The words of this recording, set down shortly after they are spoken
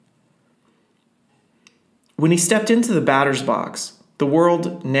When he stepped into the batter's box, the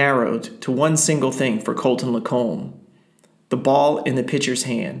world narrowed to one single thing for Colton Lacombe: the ball in the pitcher's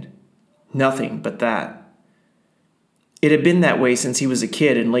hand. Nothing but that. It had been that way since he was a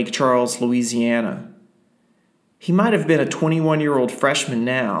kid in Lake Charles, Louisiana. He might have been a 21-year-old freshman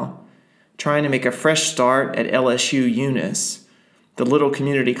now, trying to make a fresh start at LSU Eunice, the little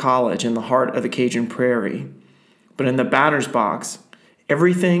community college in the heart of the Cajun Prairie. But in the batter's box,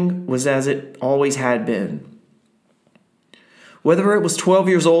 everything was as it always had been. Whether it was 12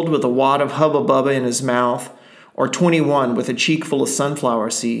 years old with a wad of Hubba Bubba in his mouth, or 21 with a cheek full of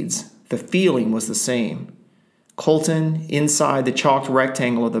sunflower seeds, the feeling was the same. Colton inside the chalked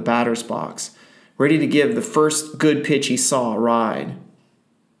rectangle of the batter's box, ready to give the first good pitch he saw a ride.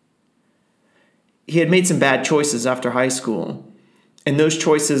 He had made some bad choices after high school, and those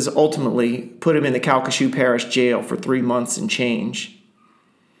choices ultimately put him in the Calcasieu Parish Jail for 3 months and change.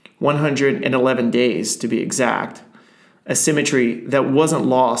 111 days, to be exact, a symmetry that wasn't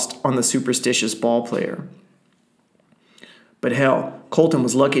lost on the superstitious ball player. But hell, Colton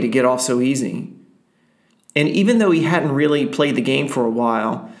was lucky to get off so easy. And even though he hadn't really played the game for a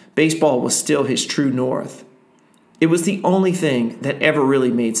while, baseball was still his true north. It was the only thing that ever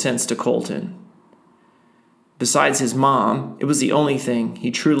really made sense to Colton. Besides his mom, it was the only thing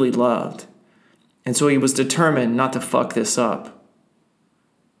he truly loved. And so he was determined not to fuck this up.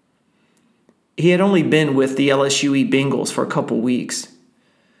 He had only been with the LSUE Bengals for a couple weeks.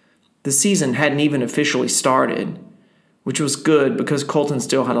 The season hadn't even officially started, which was good because Colton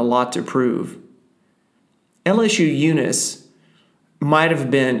still had a lot to prove. LSU Eunice might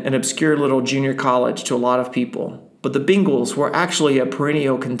have been an obscure little junior college to a lot of people, but the Bengals were actually a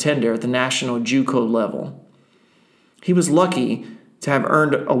perennial contender at the national JUCO level. He was lucky to have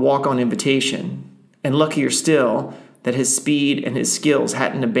earned a walk-on invitation, and luckier still that his speed and his skills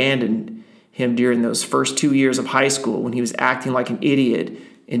hadn't abandoned him during those first 2 years of high school when he was acting like an idiot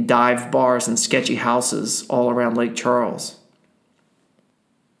in dive bars and sketchy houses all around Lake Charles.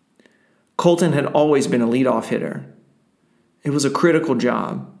 Colton had always been a leadoff hitter. It was a critical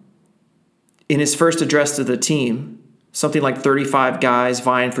job. In his first address to the team, something like 35 guys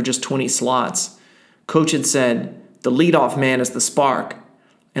vying for just 20 slots, Coach had said, "The leadoff man is the spark,"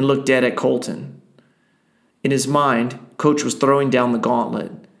 and looked dead at Colton. In his mind, Coach was throwing down the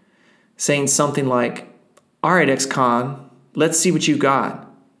gauntlet, saying something like, "All right, ex-con, let's see what you got."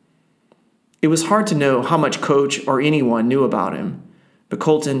 It was hard to know how much Coach or anyone knew about him, but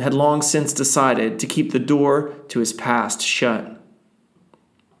Colton had long since decided to keep the door to his past shut.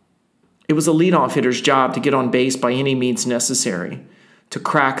 It was a leadoff hitter's job to get on base by any means necessary, to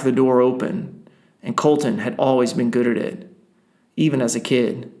crack the door open, and Colton had always been good at it, even as a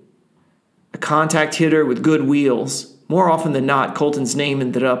kid. A contact hitter with good wheels, more often than not, Colton's name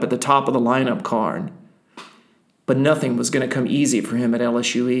ended up at the top of the lineup card. But nothing was going to come easy for him at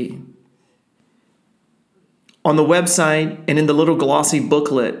LSUE. On the website and in the little glossy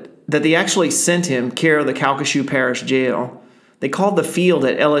booklet that they actually sent him care of the Calcasieu Parish Jail, they called the field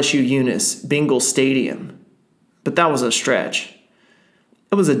at LSU Eunice Bengal Stadium. But that was a stretch.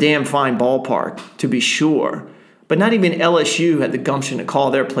 It was a damn fine ballpark, to be sure, but not even LSU had the gumption to call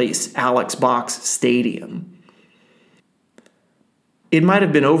their place Alex Box Stadium. It might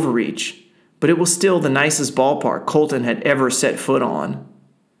have been overreach, but it was still the nicest ballpark Colton had ever set foot on.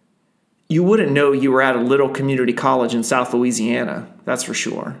 You wouldn't know you were at a little community college in South Louisiana, that's for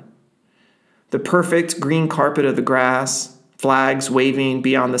sure. The perfect green carpet of the grass, flags waving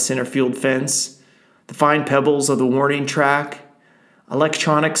beyond the center field fence, the fine pebbles of the warning track,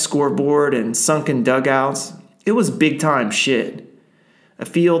 electronic scoreboard, and sunken dugouts. It was big-time shit. A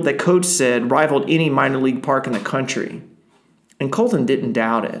field that Coach said rivaled any minor league park in the country. And Colton didn't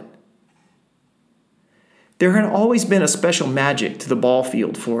doubt it. There had always been a special magic to the ball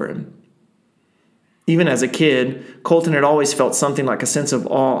field for him. Even as a kid, Colton had always felt something like a sense of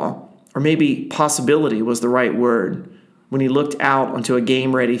awe, or maybe possibility was the right word, when he looked out onto a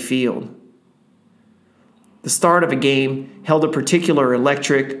game-ready field. The start of a game held a particular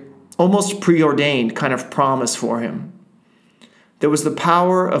electric, almost preordained kind of promise for him. There was the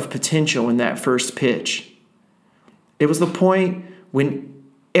power of potential in that first pitch. It was the point when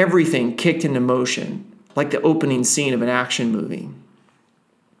everything kicked into motion, like the opening scene of an action movie.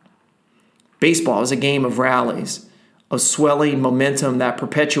 Baseball is a game of rallies, of swelling momentum that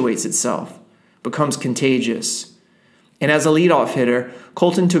perpetuates itself, becomes contagious. And as a leadoff hitter,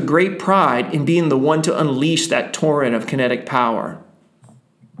 Colton took great pride in being the one to unleash that torrent of kinetic power.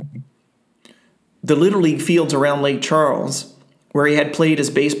 The Little League fields around Lake Charles, where he had played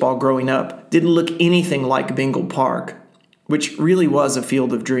his baseball growing up, didn't look anything like Bengal Park, which really was a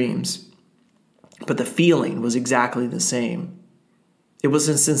field of dreams. but the feeling was exactly the same. It was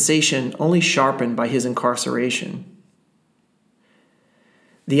a sensation only sharpened by his incarceration.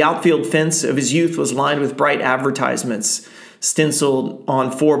 The outfield fence of his youth was lined with bright advertisements stenciled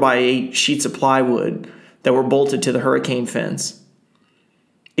on 4x8 sheets of plywood that were bolted to the hurricane fence.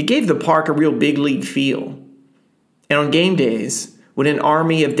 It gave the park a real big league feel. And on game days, when an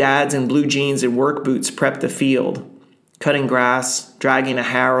army of dads in blue jeans and work boots prepped the field, cutting grass, dragging a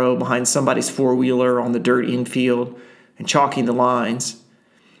harrow behind somebody's four-wheeler on the dirt infield, and chalking the lines,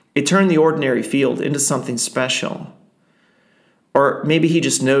 it turned the ordinary field into something special. Or maybe he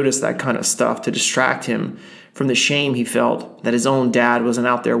just noticed that kind of stuff to distract him from the shame he felt that his own dad wasn't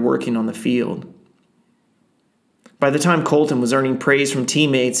out there working on the field. By the time Colton was earning praise from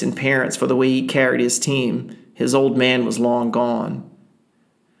teammates and parents for the way he carried his team, his old man was long gone.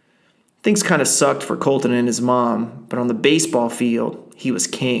 Things kind of sucked for Colton and his mom, but on the baseball field, he was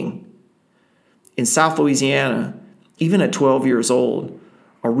king. In South Louisiana, even at 12 years old,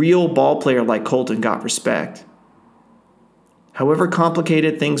 a real ball player like Colton got respect. However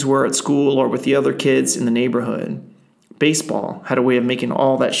complicated things were at school or with the other kids in the neighborhood, baseball had a way of making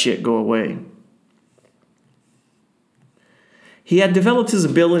all that shit go away. He had developed his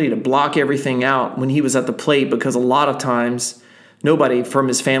ability to block everything out when he was at the plate because a lot of times nobody from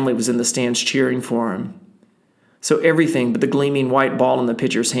his family was in the stands cheering for him. So everything but the gleaming white ball in the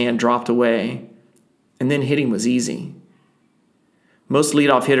pitcher's hand dropped away, and then hitting was easy. Most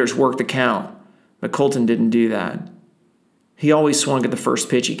leadoff hitters worked the count, but Colton didn't do that. He always swung at the first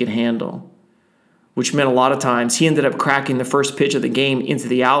pitch he could handle, which meant a lot of times he ended up cracking the first pitch of the game into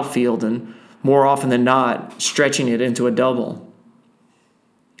the outfield and, more often than not, stretching it into a double.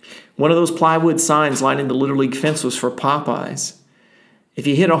 One of those plywood signs lining the Little League fence was for Popeyes. If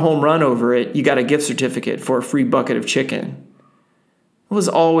you hit a home run over it, you got a gift certificate for a free bucket of chicken. It was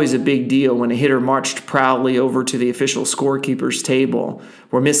always a big deal when a hitter marched proudly over to the official scorekeeper's table,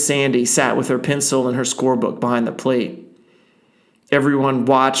 where Miss Sandy sat with her pencil and her scorebook behind the plate. Everyone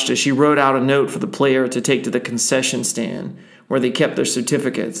watched as she wrote out a note for the player to take to the concession stand, where they kept their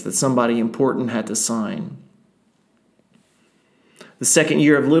certificates that somebody important had to sign. The second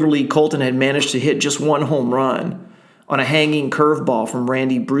year of Little League, Colton had managed to hit just one home run on a hanging curveball from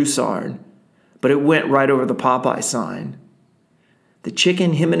Randy Broussard, but it went right over the Popeye sign. The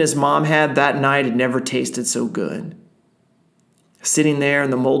chicken him and his mom had that night had never tasted so good. Sitting there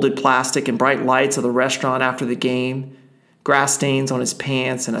in the molded plastic and bright lights of the restaurant after the game, grass stains on his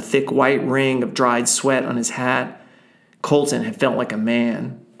pants and a thick white ring of dried sweat on his hat, Colton had felt like a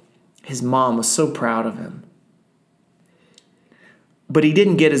man. His mom was so proud of him. But he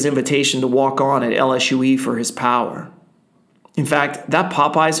didn't get his invitation to walk on at LSUE for his power. In fact, that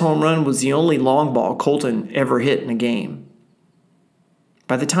Popeyes home run was the only long ball Colton ever hit in a game.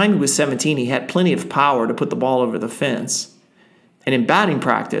 By the time he was 17, he had plenty of power to put the ball over the fence. And in batting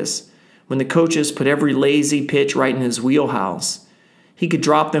practice, when the coaches put every lazy pitch right in his wheelhouse, he could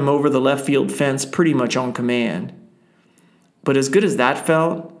drop them over the left field fence pretty much on command. But as good as that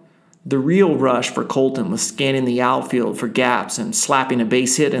felt, the real rush for Colton was scanning the outfield for gaps and slapping a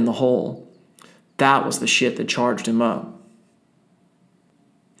base hit in the hole. That was the shit that charged him up.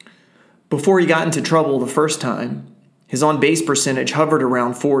 Before he got into trouble the first time, his on-base percentage hovered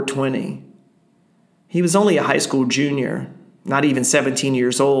around .420. He was only a high school junior, not even 17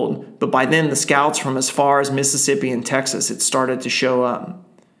 years old, but by then the scouts from as far as Mississippi and Texas had started to show up.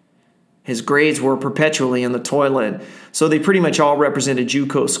 His grades were perpetually in the toilet, so they pretty much all represented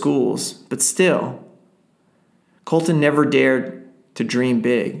JUCO schools, but still, Colton never dared to dream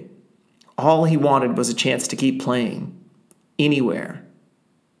big. All he wanted was a chance to keep playing, anywhere.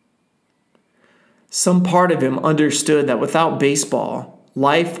 Some part of him understood that without baseball,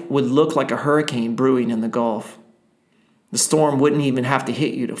 life would look like a hurricane brewing in the Gulf. The storm wouldn't even have to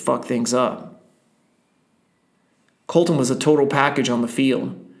hit you to fuck things up. Colton was a total package on the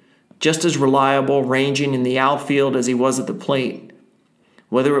field, just as reliable ranging in the outfield as he was at the plate.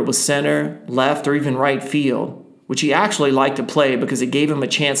 Whether it was center, left, or even right field, which he actually liked to play because it gave him a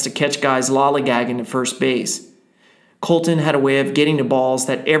chance to catch guys lollygagging at first base, Colton had a way of getting to balls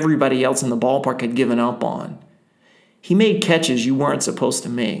that everybody else in the ballpark had given up on. He made catches you weren't supposed to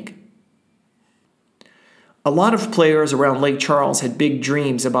make. A lot of players around Lake Charles had big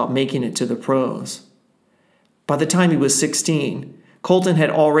dreams about making it to the pros. By the time he was 16, Colton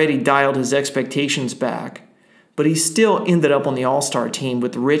had already dialed his expectations back, but he still ended up on the all-star team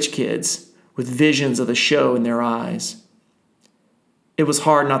with the rich kids with visions of the show in their eyes. It was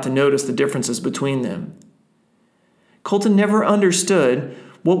hard not to notice the differences between them. Colton never understood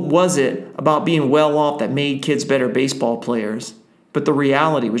what was it about being well off that made kids better baseball players, but the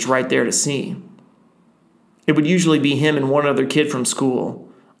reality was right there to see. It would usually be him and one other kid from school,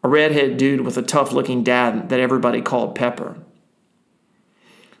 a redhead dude with a tough-looking dad that everybody called Pepper.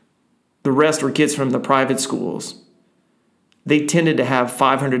 The rest were kids from the private schools. They tended to have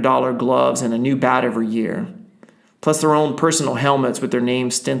 $500 gloves and a new bat every year, plus their own personal helmets with their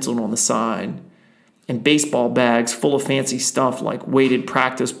names stenciled on the side, and baseball bags full of fancy stuff like weighted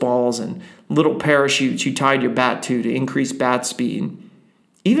practice balls and little parachutes you tied your bat to increase bat speed,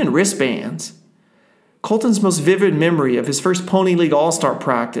 even wristbands. Colton's most vivid memory of his first Pony League All-Star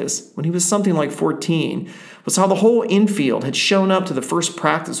practice, when he was something like 14, was how the whole infield had shown up to the first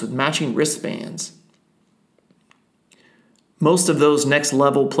practice with matching wristbands. Most of those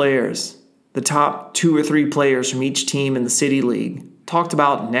next-level players, the top 2 or 3 players from each team in the City League, talked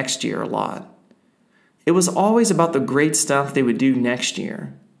about next year a lot. It was always about the great stuff they would do next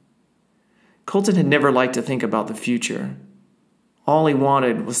year. Colton had never liked to think about the future. All he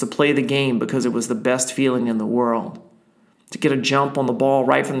wanted was to play the game because it was the best feeling in the world. To get a jump on the ball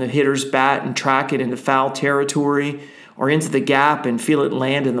right from the hitter's bat and track it into foul territory or into the gap and feel it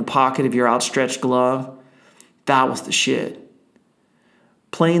land in the pocket of your outstretched glove. That was the shit.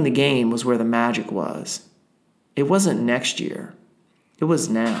 Playing the game was where the magic was. It wasn't next year. It was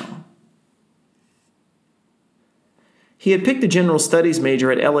now. He had picked the general studies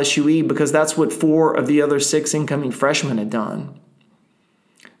major at LSUE because that's what 4 of the other 6 incoming freshmen had done.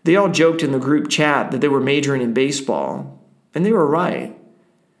 They all joked in the group chat that they were majoring in baseball, and they were right.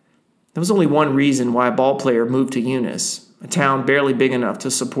 There was only one reason why a ball player moved to Eunice, a town barely big enough to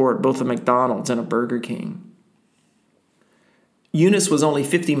support both a McDonald's and a Burger King. Eunice was only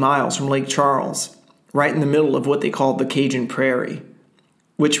 50 miles from Lake Charles, right in the middle of what they called the Cajun Prairie,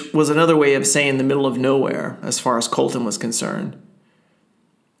 which was another way of saying the middle of nowhere as far as Colton was concerned.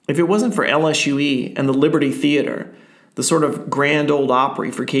 If it wasn't for LSUE and the Liberty Theater, the sort of Grand Ole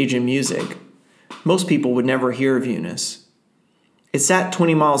Opry for Cajun music, most people would never hear of Eunice. It sat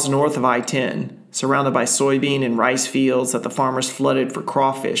 20 miles north of I-10, surrounded by soybean and rice fields that the farmers flooded for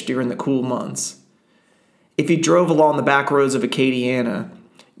crawfish during the cool months. If you drove along the back roads of Acadiana,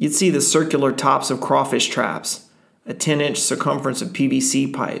 you'd see the circular tops of crawfish traps, a 10-inch circumference of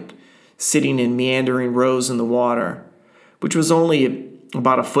PVC pipe, sitting in meandering rows in the water, which was only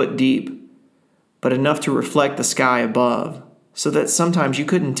about a foot deep, but enough to reflect the sky above, so that sometimes you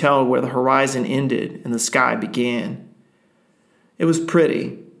couldn't tell where the horizon ended and the sky began. It was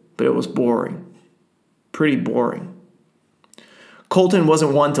pretty, but it was boring. Pretty boring. Colton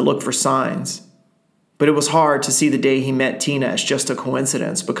wasn't one to look for signs, but it was hard to see the day he met Tina as just a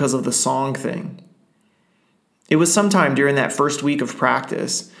coincidence because of the song thing. It was sometime during that first week of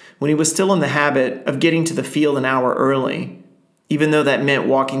practice when he was still in the habit of getting to the field an hour early, even though that meant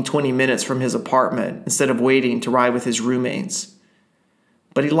walking 20 minutes from his apartment instead of waiting to ride with his roommates.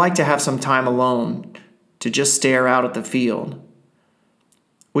 But he liked to have some time alone to just stare out at the field,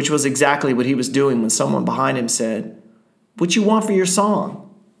 which was exactly what he was doing when someone behind him said, "What you want for your song?"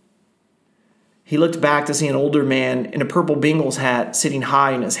 He looked back to see an older man in a purple Bengals hat sitting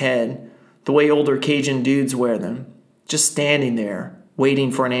high in his head, the way older Cajun dudes wear them, just standing there,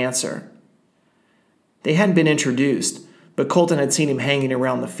 waiting for an answer. They hadn't been introduced, but Colton had seen him hanging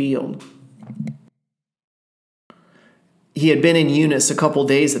around the field. He had been in Eunice a couple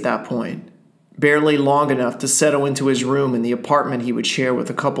days at that point, barely long enough to settle into his room in the apartment he would share with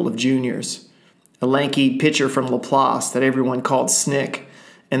a couple of juniors, a lanky pitcher from Laplace that everyone called Snick,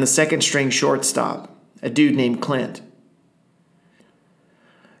 and the second-string shortstop, a dude named Clint.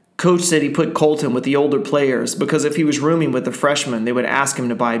 Coach said he put Colton with the older players because if he was rooming with the freshmen, they would ask him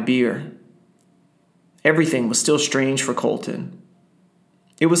to buy beer. Everything was still strange for Colton.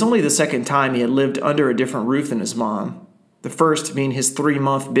 It was only the second time he had lived under a different roof than his mom, the first being his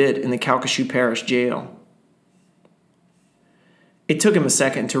 3-month bit in the Calcasieu Parish jail. It took him a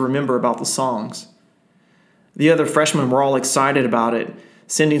second to remember about the songs. The other freshmen were all excited about it,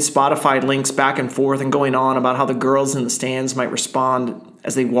 sending Spotify links back and forth and going on about how the girls in the stands might respond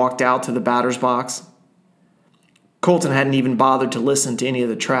as they walked out to the batter's box. Colton hadn't even bothered to listen to any of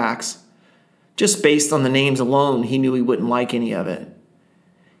the tracks. Just based on the names alone, he knew he wouldn't like any of it.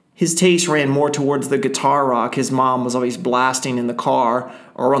 His taste ran more towards the guitar rock his mom was always blasting in the car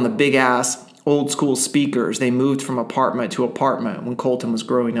or on the big-ass, old-school speakers they moved from apartment to apartment when Colton was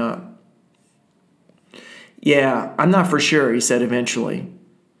growing up. "Yeah, I'm not for sure," he said eventually.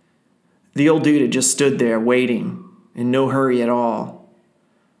 The old dude had just stood there waiting, in no hurry at all.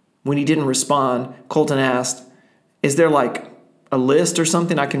 When he didn't respond, Colton asked, "Is there like a list or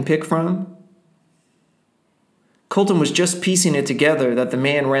something I can pick from?" Colton was just piecing it together that the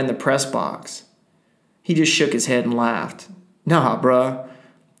man ran the press box. He just shook his head and laughed. "Nah, bruh.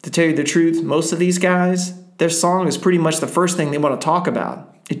 To tell you the truth, most of these guys, Their song is pretty much the first thing they want to talk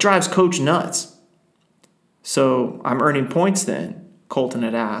about. It drives Coach nuts. So I'm earning points then? Colton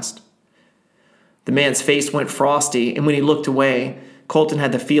had asked. The man's face went frosty, and when he looked away, Colton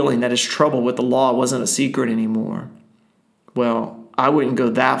had the feeling that his trouble with the law wasn't a secret anymore. Well, I wouldn't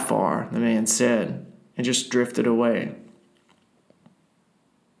go that far, the man said, and just drifted away.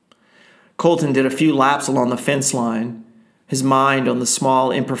 Colton did a few laps along the fence line, his mind on the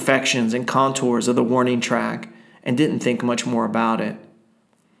small imperfections and contours of the warning track, and didn't think much more about it.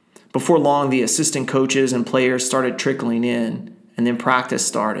 Before long, the assistant coaches and players started trickling in, and then practice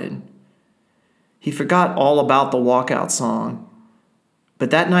started. He forgot all about the walkout song, but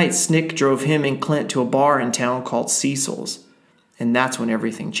that night Snick drove him and Clint to a bar in town called Cecil's, and that's when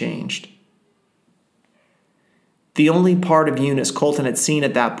everything changed. The only part of Eunice Colton had seen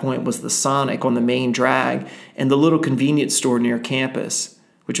at that point was the Sonic on the main drag and the little convenience store near campus,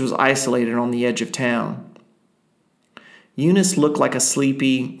 which was isolated on the edge of town. Eunice looked like a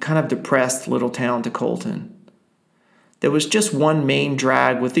sleepy, kind of depressed little town to Colton. There was just one main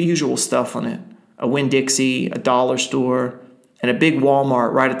drag with the usual stuff on it, a Winn-Dixie, a dollar store, and a big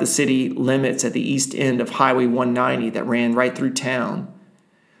Walmart right at the city limits at the east end of Highway 190 that ran right through town.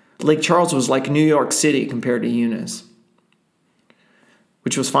 Lake Charles was like New York City compared to Eunice,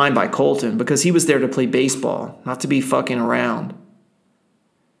 which was fine by Colton because he was there to play baseball, not to be fucking around.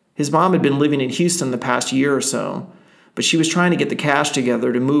 His mom had been living in Houston the past year or so, but she was trying to get the cash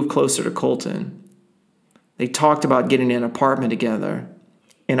together to move closer to Colton. They talked about getting an apartment together,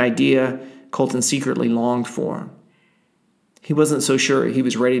 an idea Colton secretly longed for. He wasn't so sure he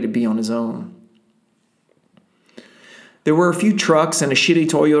was ready to be on his own. There were a few trucks and a shitty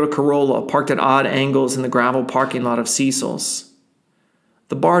Toyota Corolla parked at odd angles in the gravel parking lot of Cecil's.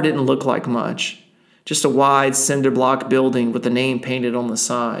 The bar didn't look like much, just a wide cinder block building with the name painted on the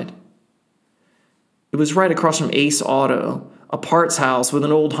side. It was right across from Ace Auto, a parts house with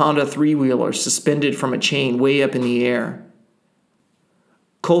an old Honda three-wheeler suspended from a chain way up in the air.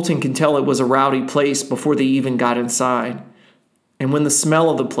 Colton could tell it was a rowdy place before they even got inside, and when the smell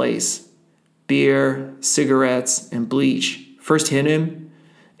of the place, beer, cigarettes, and bleach, first hit him,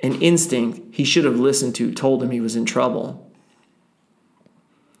 an instinct he should have listened to told him he was in trouble.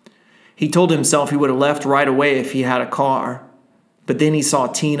 He told himself he would have left right away if he had a car, but then he saw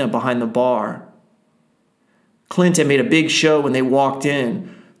Tina behind the bar. Clint had made a big show when they walked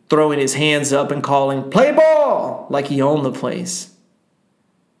in, throwing his hands up and calling, "Play ball!" like he owned the place.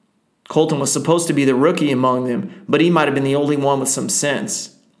 Colton was supposed to be the rookie among them, but he might have been the only one with some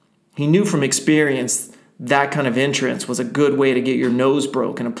sense. He knew from experience that kind of entrance was a good way to get your nose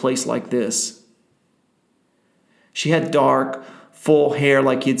broke in a place like this. She had dark, full hair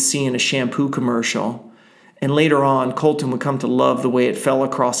like you'd see in a shampoo commercial, and later on, Colton would come to love the way it fell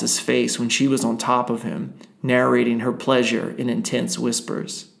across his face when she was on top of him, narrating her pleasure in intense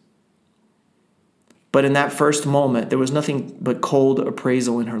whispers. But in that first moment, there was nothing but cold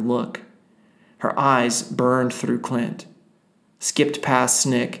appraisal in her look. Her eyes burned through Clint, skipped past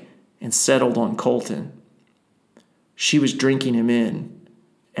Snick, and settled on Colton. She was drinking him in,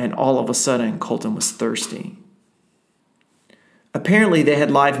 and all of a sudden, Colton was thirsty. Apparently, they had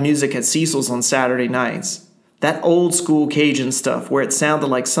live music at Cecil's on Saturday nights. That old school Cajun stuff where it sounded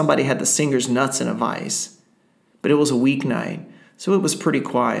like somebody had the singer's nuts in a vice. But it was a weeknight, so it was pretty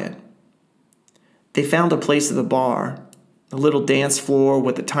quiet. They found a place at the bar, a little dance floor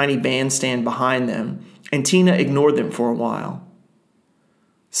with a tiny bandstand behind them, and Tina ignored them for a while.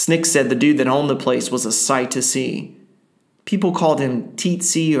 Snick said the dude that owned the place was a sight to see. People called him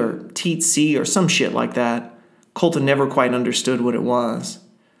Teetsy or some shit like that. Colton never quite understood what it was.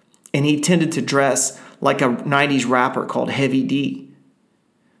 And he tended to dress like a 90s rapper called Heavy D.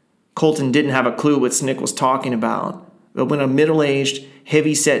 Colton didn't have a clue what Snick was talking about, but when a middle-aged,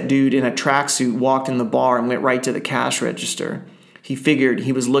 heavy-set dude in a tracksuit walked in the bar and went right to the cash register, he figured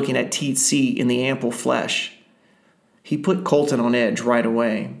he was looking at Teetsy in the ample flesh. He put Colton on edge right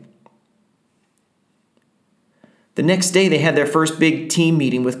away. The next day, they had their first big team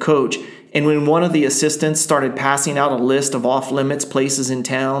meeting with Coach, and when one of the assistants started passing out a list of off-limits places in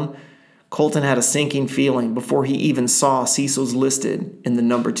town, Colton had a sinking feeling before he even saw Cecil's listed in the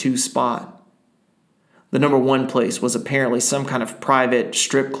number 2 spot. The number 1 place was apparently some kind of private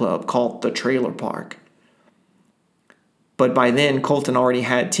strip club called the Trailer Park. But by then, Colton already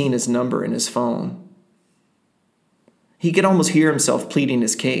had Tina's number in his phone. He could almost hear himself pleading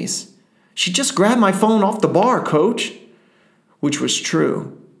his case. "She just grabbed my phone off the bar, Coach." Which was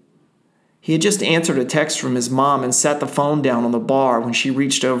true. He had just answered a text from his mom and set the phone down on the bar when she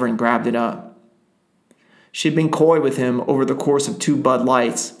reached over and grabbed it up. She had been coy with him over the course of 2 Bud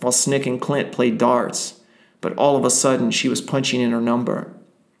Lights while Snick and Clint played darts, but all of a sudden she was punching in her number.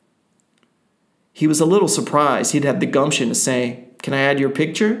 He was a little surprised he'd had the gumption to say, "Can I add your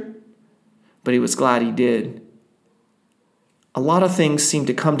picture?" But he was glad he did. A lot of things seemed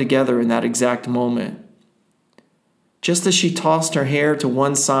to come together in that exact moment. Just as she tossed her hair to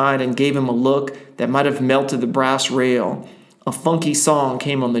one side and gave him a look that might have melted the brass rail, a funky song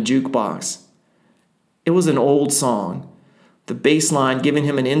came on the jukebox. It was an old song, the bass line giving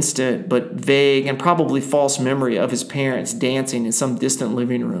him an instant but vague and probably false memory of his parents dancing in some distant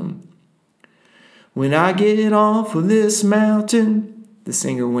living room. "When I get off of this mountain," the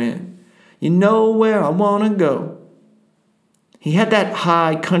singer went, "you know where I want to go." He had that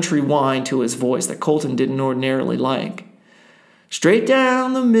high country whine to his voice that Colton didn't ordinarily like. "Straight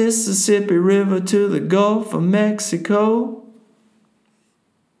down the Mississippi River to the Gulf of Mexico."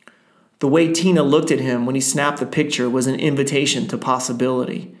 The way Tina looked at him when he snapped the picture was an invitation to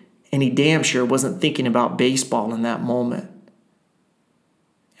possibility, and he damn sure wasn't thinking about baseball in that moment.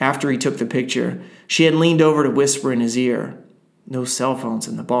 After he took the picture, she had leaned over to whisper in his ear, "No cell phones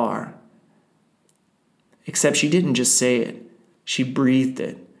in the bar." Except she didn't just say it, she breathed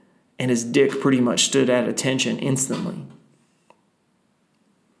it, and his dick pretty much stood at attention instantly.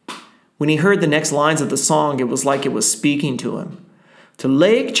 When he heard the next lines of the song, it was like it was speaking to him. "To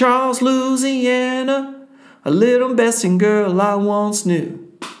Lake Charles, Louisiana, a little Bessie girl I once knew.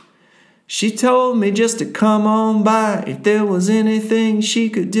 She told me just to come on by if there was anything she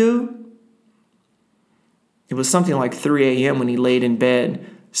could do." It was something like 3 a.m. when he laid in bed,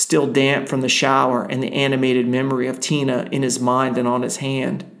 still damp from the shower and the animated memory of Tina in his mind and on his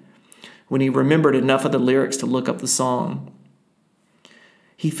hand, when he remembered enough of the lyrics to look up the song.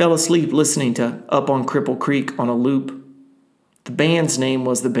 He fell asleep listening to Up on Cripple Creek on a loop. The band's name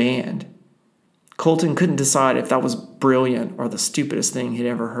was The Band. Colton couldn't decide if that was brilliant or the stupidest thing he'd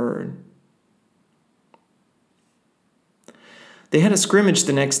ever heard. They had a scrimmage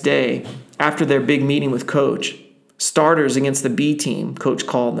the next day after their big meeting with Coach. Starters against the B team, Coach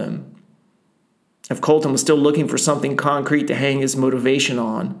called them. If Colton was still looking for something concrete to hang his motivation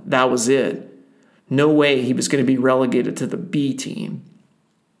on, that was it. No way he was going to be relegated to the B team.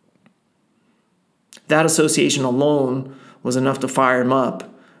 That association alone was enough to fire him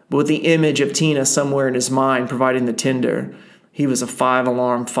up, but with the image of Tina somewhere in his mind providing the tinder, he was a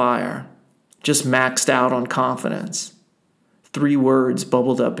 5-alarm fire, just maxed out on confidence. 3 words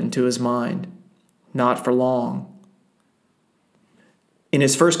bubbled up into his mind. Not for long. In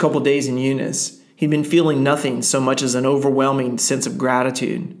his first couple days in Eunice, he'd been feeling nothing so much as an overwhelming sense of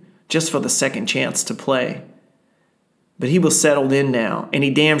gratitude, just for the second chance to play. But he was settled in now, and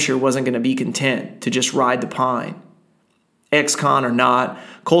he damn sure wasn't going to be content to just ride the pine. Ex-con or not,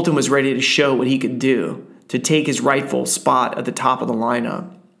 Colton was ready to show what he could do, to take his rightful spot at the top of the lineup.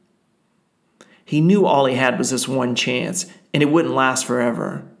 He knew all he had was this one chance, and it wouldn't last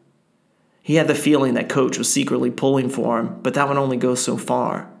forever. He had the feeling that Coach was secretly pulling for him, but that would only go so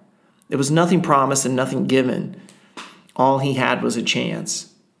far. There was nothing promised and nothing given. All he had was a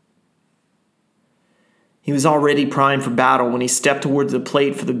chance. He was already primed for battle when he stepped towards the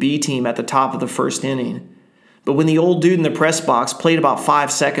plate for the B team at the top of the first inning. But when the old dude in the press box played about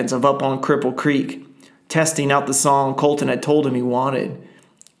 5 seconds of Up on Cripple Creek, testing out the song Colton had told him he wanted,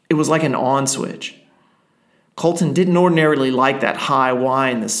 it was like an on switch. Colton didn't ordinarily like that high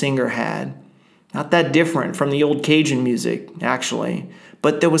whine the singer had. Not that different from the old Cajun music, actually,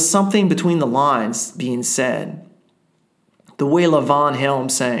 but there was something between the lines being said. The way LaVon Helm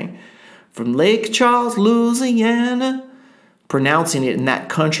sang, "From Lake Charles, Louisiana," pronouncing it in that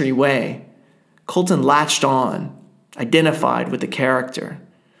country way, Colton latched on, identified with the character.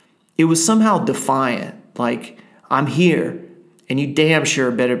 It was somehow defiant, like, "I'm here, and you damn sure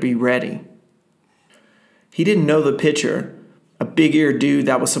better be ready." He didn't know the pitcher, a big-eared dude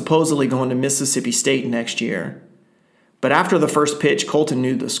that was supposedly going to Mississippi State next year. But after the first pitch, Colton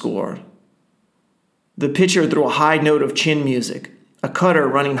knew the score. The pitcher threw a high note of chin music, a cutter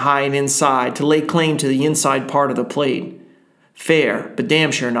running high and inside to lay claim to the inside part of the plate. Fair, but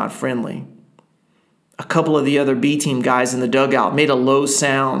damn sure not friendly. A couple of the other B-team guys in the dugout made a low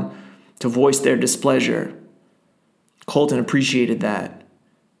sound to voice their displeasure. Colton appreciated that.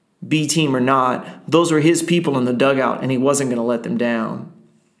 B-team or not, those were his people in the dugout, and he wasn't going to let them down.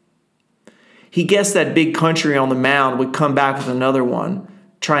 He guessed that big country on the mound would come back with another one,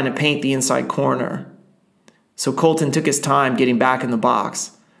 trying to paint the inside corner. So Colton took his time getting back in the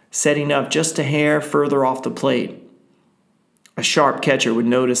box, setting up just a hair further off the plate. A sharp catcher would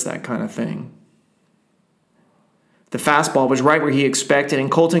notice that kind of thing. The fastball was right where he expected, and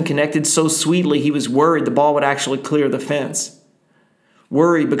Colton connected so sweetly he was worried the ball would actually clear the fence.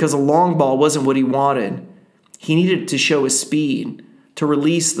 Worried because a long ball wasn't what he wanted. He needed to show his speed, to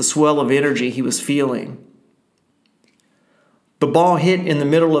release the swell of energy he was feeling. The ball hit in the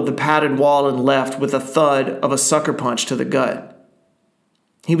middle of the padded wall and left with a thud of a sucker punch to the gut.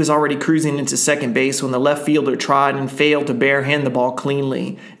 He was already cruising into second base when the left fielder tried and failed to barehand the ball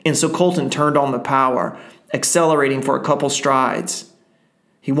cleanly, and so Colton turned on the power, accelerating for a couple strides.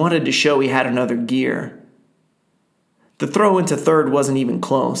 He wanted to show he had another gear. The throw into third wasn't even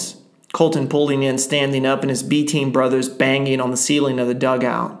close. Colton pulling in, standing up, and his B-team brothers banging on the ceiling of the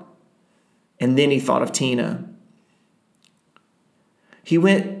dugout. And then he thought of Tina. He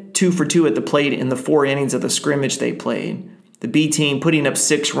went 2 for 2 at the plate in the 4 innings of the scrimmage they played, the B team putting up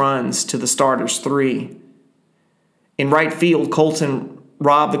 6 runs to the starters' 3. In right field, Colton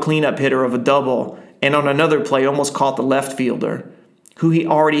robbed the cleanup hitter of a double, and on another play almost caught the left fielder, who he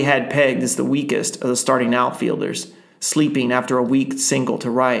already had pegged as the weakest of the starting outfielders, sleeping after a weak single to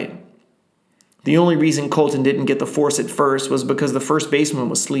right. The only reason Colton didn't get the force at first was because the first baseman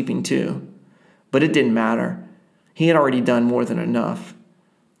was sleeping too. But it didn't matter. He had already done more than enough.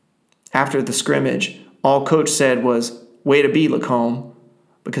 After the scrimmage, all Coach said was, "Way to be, Lacombe,"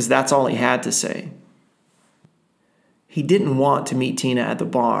 because that's all he had to say. He didn't want to meet Tina at the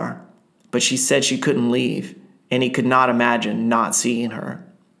bar, but she said she couldn't leave, and he could not imagine not seeing her.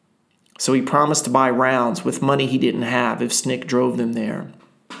 So he promised to buy rounds with money he didn't have if Snick drove them there.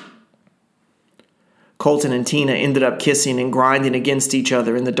 Colton and Tina ended up kissing and grinding against each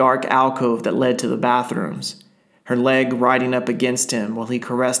other in the dark alcove that led to the bathrooms, her leg riding up against him while he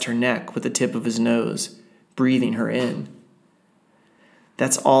caressed her neck with the tip of his nose, breathing her in.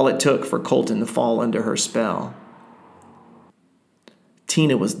 That's all it took for Colton to fall under her spell.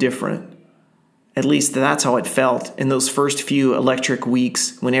 Tina was different. At least that's how it felt in those first few electric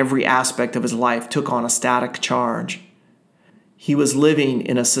weeks when every aspect of his life took on a static charge. He was living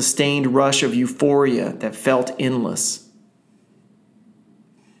in a sustained rush of euphoria that felt endless.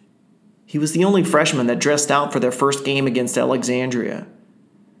 He was the only freshman that dressed out for their first game against Alexandria.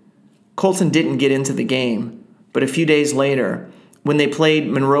 Colton didn't get into the game, but a few days later, when they played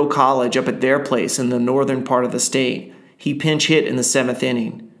Monroe College up at their place in the northern part of the state, he pinch hit in the 7th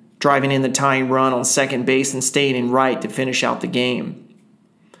inning, driving in the tying run on second base and staying in right to finish out the game.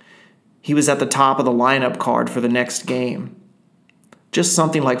 He was at the top of the lineup card for the next game. Just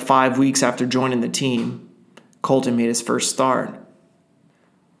something like 5 weeks after joining the team, Colton made his first start.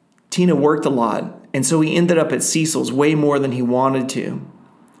 Tina worked a lot, and so he ended up at Cecil's way more than he wanted to.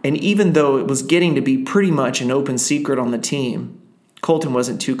 And even though it was getting to be pretty much an open secret on the team, Colton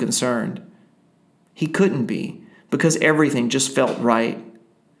wasn't too concerned. He couldn't be, because everything just felt right.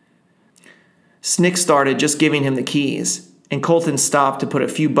 Snick started just giving him the keys, and Colton stopped to put a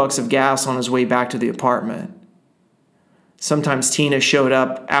few bucks of gas on his way back to the apartment. Sometimes Tina showed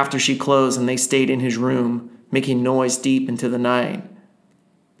up after she closed and they stayed in his room, making noise deep into the night.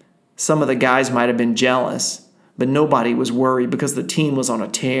 Some of the guys might have been jealous, but nobody was worried because the team was on a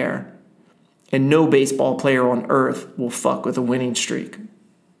tear, and no baseball player on earth will fuck with a winning streak.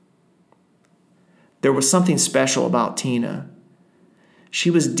 There was something special about Tina. She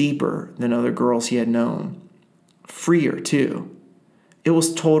was deeper than other girls he had known. Freer, too. It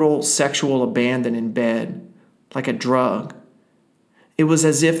was total sexual abandon in bed, like a drug. It was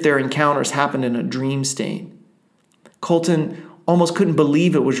as if their encounters happened in a dream state. Colton almost couldn't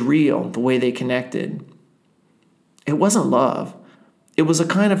believe it was real, the way they connected. It wasn't love. It was a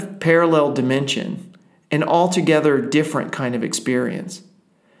kind of parallel dimension, an altogether different kind of experience.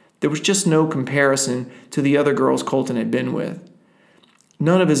 There was just no comparison to the other girls Colton had been with.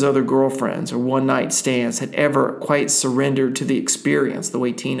 None of his other girlfriends or one-night stands had ever quite surrendered to the experience the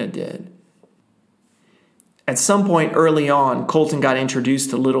way Tina did. At some point early on, Colton got introduced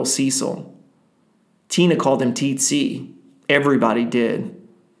to little Cecil. Tina called him T.C. Everybody did,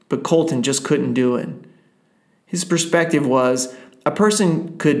 but Colton just couldn't do it. His perspective was, a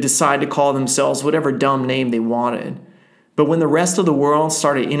person could decide to call themselves whatever dumb name they wanted, but when the rest of the world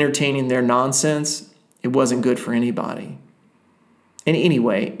started entertaining their nonsense, it wasn't good for anybody. And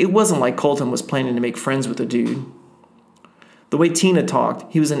anyway, it wasn't like Colton was planning to make friends with the dude. The way Tina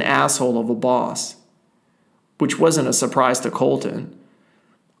talked, he was an asshole of a boss, which wasn't a surprise to Colton.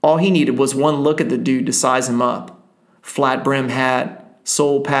 All he needed was one look at the dude to size him up. Flat brim hat,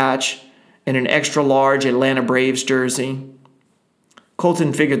 soul patch, and an extra large Atlanta Braves jersey.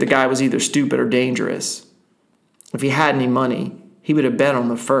 Colton figured the guy was either stupid or dangerous. If he had any money, he would have bet on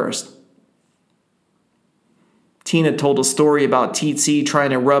the first. Tina told a story about T.C.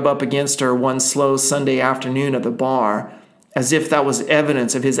 trying to rub up against her one slow Sunday afternoon at the bar, as if that was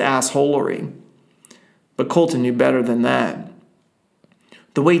evidence of his assholery. But Colton knew better than that.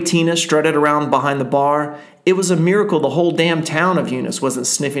 The way Tina strutted around behind the bar, it was a miracle the whole damn town of Eunice wasn't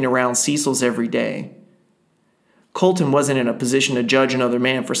sniffing around Cecil's every day. Colton wasn't in a position to judge another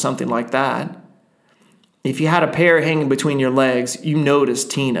man for something like that. If you had a pear hanging between your legs, you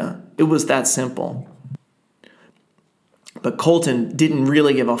noticed Tina. It was that simple. But Colton didn't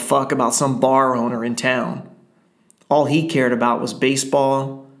really give a fuck about some bar owner in town. All he cared about was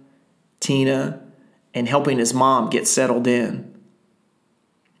baseball, Tina, and helping his mom get settled in.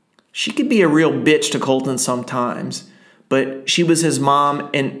 She could be a real bitch to Colton sometimes, but she was his mom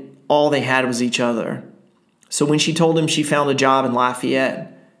and all they had was each other. So when she told him she found a job in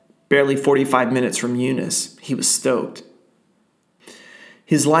Lafayette, barely 45 minutes from Eunice, he was stoked.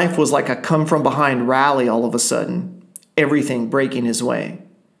 His life was like a come-from-behind rally all of a sudden, everything breaking his way.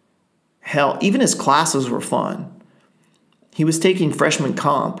 Hell, even his classes were fun. He was taking freshman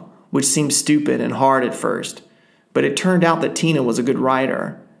comp, which seemed stupid and hard at first, but it turned out that Tina was a good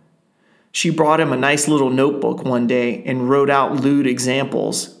writer. She brought him a nice little notebook one day and wrote out lewd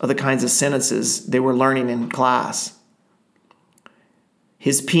examples of the kinds of sentences they were learning in class.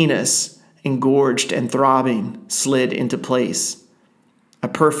 His penis, engorged and throbbing, slid into place. A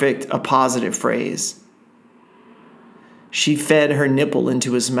perfect appositive phrase. She fed her nipple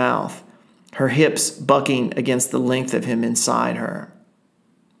into his mouth, her hips bucking against the length of him inside her.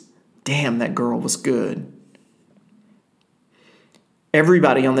 Damn, that girl was good.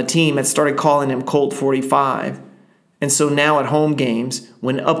 Everybody on the team had started calling him Colt 45, and so now at home games,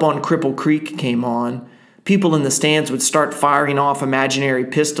 when Up on Cripple Creek came on, people in the stands would start firing off imaginary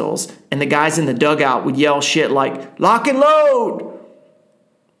pistols, and the guys in the dugout would yell shit like, "Lock and load!"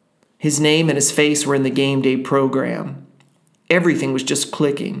 His name and his face were in the game day program. Everything was just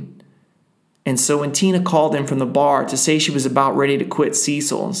clicking. And so when Tina called him from the bar to say she was about ready to quit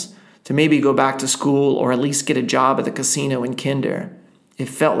Cecil's, to maybe go back to school or at least get a job at the casino in Kinder, it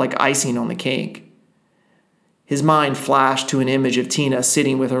felt like icing on the cake. His mind flashed to an image of Tina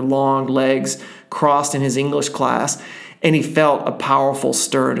sitting with her long legs crossed in his English class, and he felt a powerful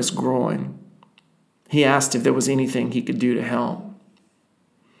stir in his groin. He asked if there was anything he could do to help.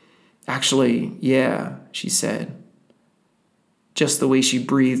 "Actually, yeah," she said. Just the way she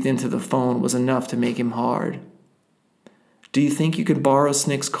breathed into the phone was enough to make him hard. "Do you think you could borrow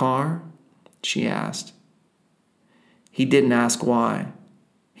Snick's car?" she asked. He didn't ask why.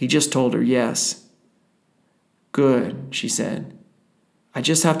 He just told her yes. "Good," she said. "I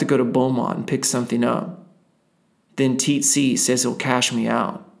just have to go to Beaumont and pick something up. Then Teet C says he'll cash me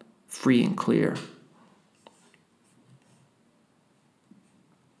out, free and clear."